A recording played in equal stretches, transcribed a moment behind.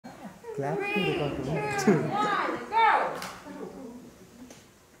Clap to the One, go!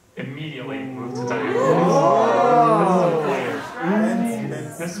 Immediately move to dynamic.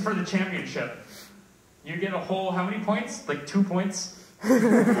 This is for the championship. You get a whole, how many points? Like 2 points?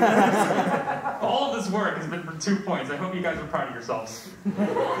 All of this work has been for 2 points. I hope you guys are proud of yourselves.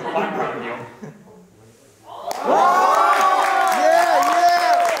 I'm proud of you.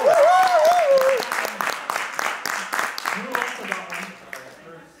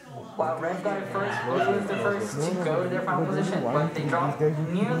 While Red got it first, Blue was the first to go to their final position, but they dropped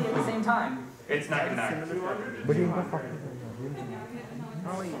nearly at the same time. It's neck and neck.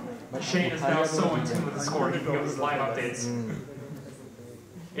 Shane is now so in tune with the score, he can give us live updates.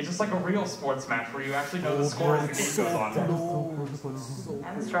 It's just like a real sports match where you actually know the score as the game goes on.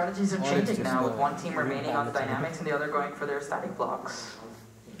 And the strategies are changing now, with one team remaining on the dynamics and the other going for their static blocks.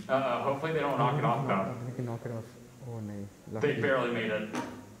 Hopefully they don't knock it off though. They can knock it off. Oh no. They barely made it.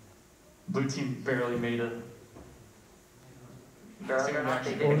 Blue team barely made it. Barely or not,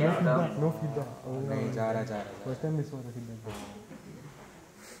 they did again though. No feedback. Oh no. First time this was a feedback.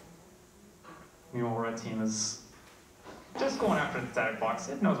 Meanwhile, red team is just going after the static blocks.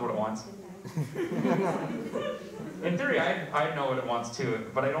 It knows what it wants. In theory, I know what it wants too,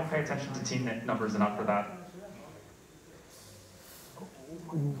 but I don't pay attention to team numbers enough for that.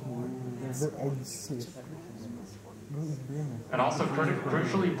 And also,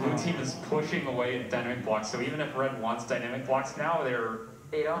 crucially, blue team is pushing away dynamic blocks. So even if red wants dynamic blocks now, they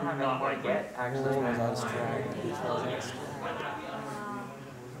don't have not any likely yet, actually.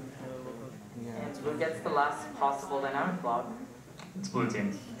 And blue gets the last possible dynamic block. It's blue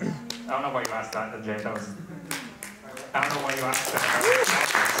team. I don't know why you asked that, Jay. I don't know why you asked that.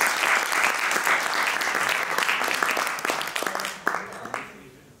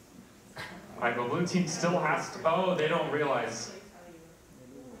 Alright, but blue team still has to. Oh, they don't realize.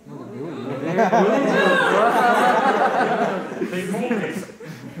 They fooled me.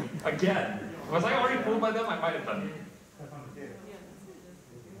 Again. Was I already fooled by them? I might have been.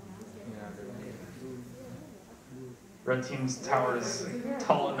 Red team's tower is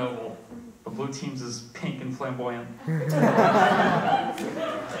tall and noble, but blue team's is pink and flamboyant.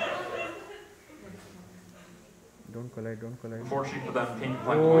 Don't collide, don't collide. Fortunately for them, pink and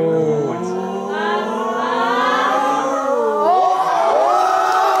flamboyant points.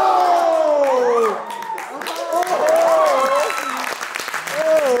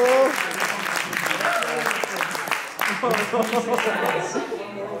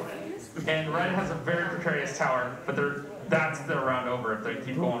 And red has a very precarious tower, but that's their round over if they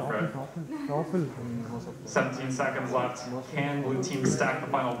keep going for it. 17 seconds left. Can blue team stack the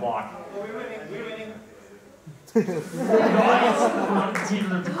final block? Nice! One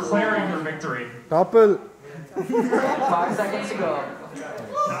team are declaring their victory. Topple! 5 seconds to go.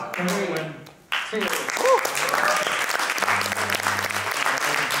 3, 2.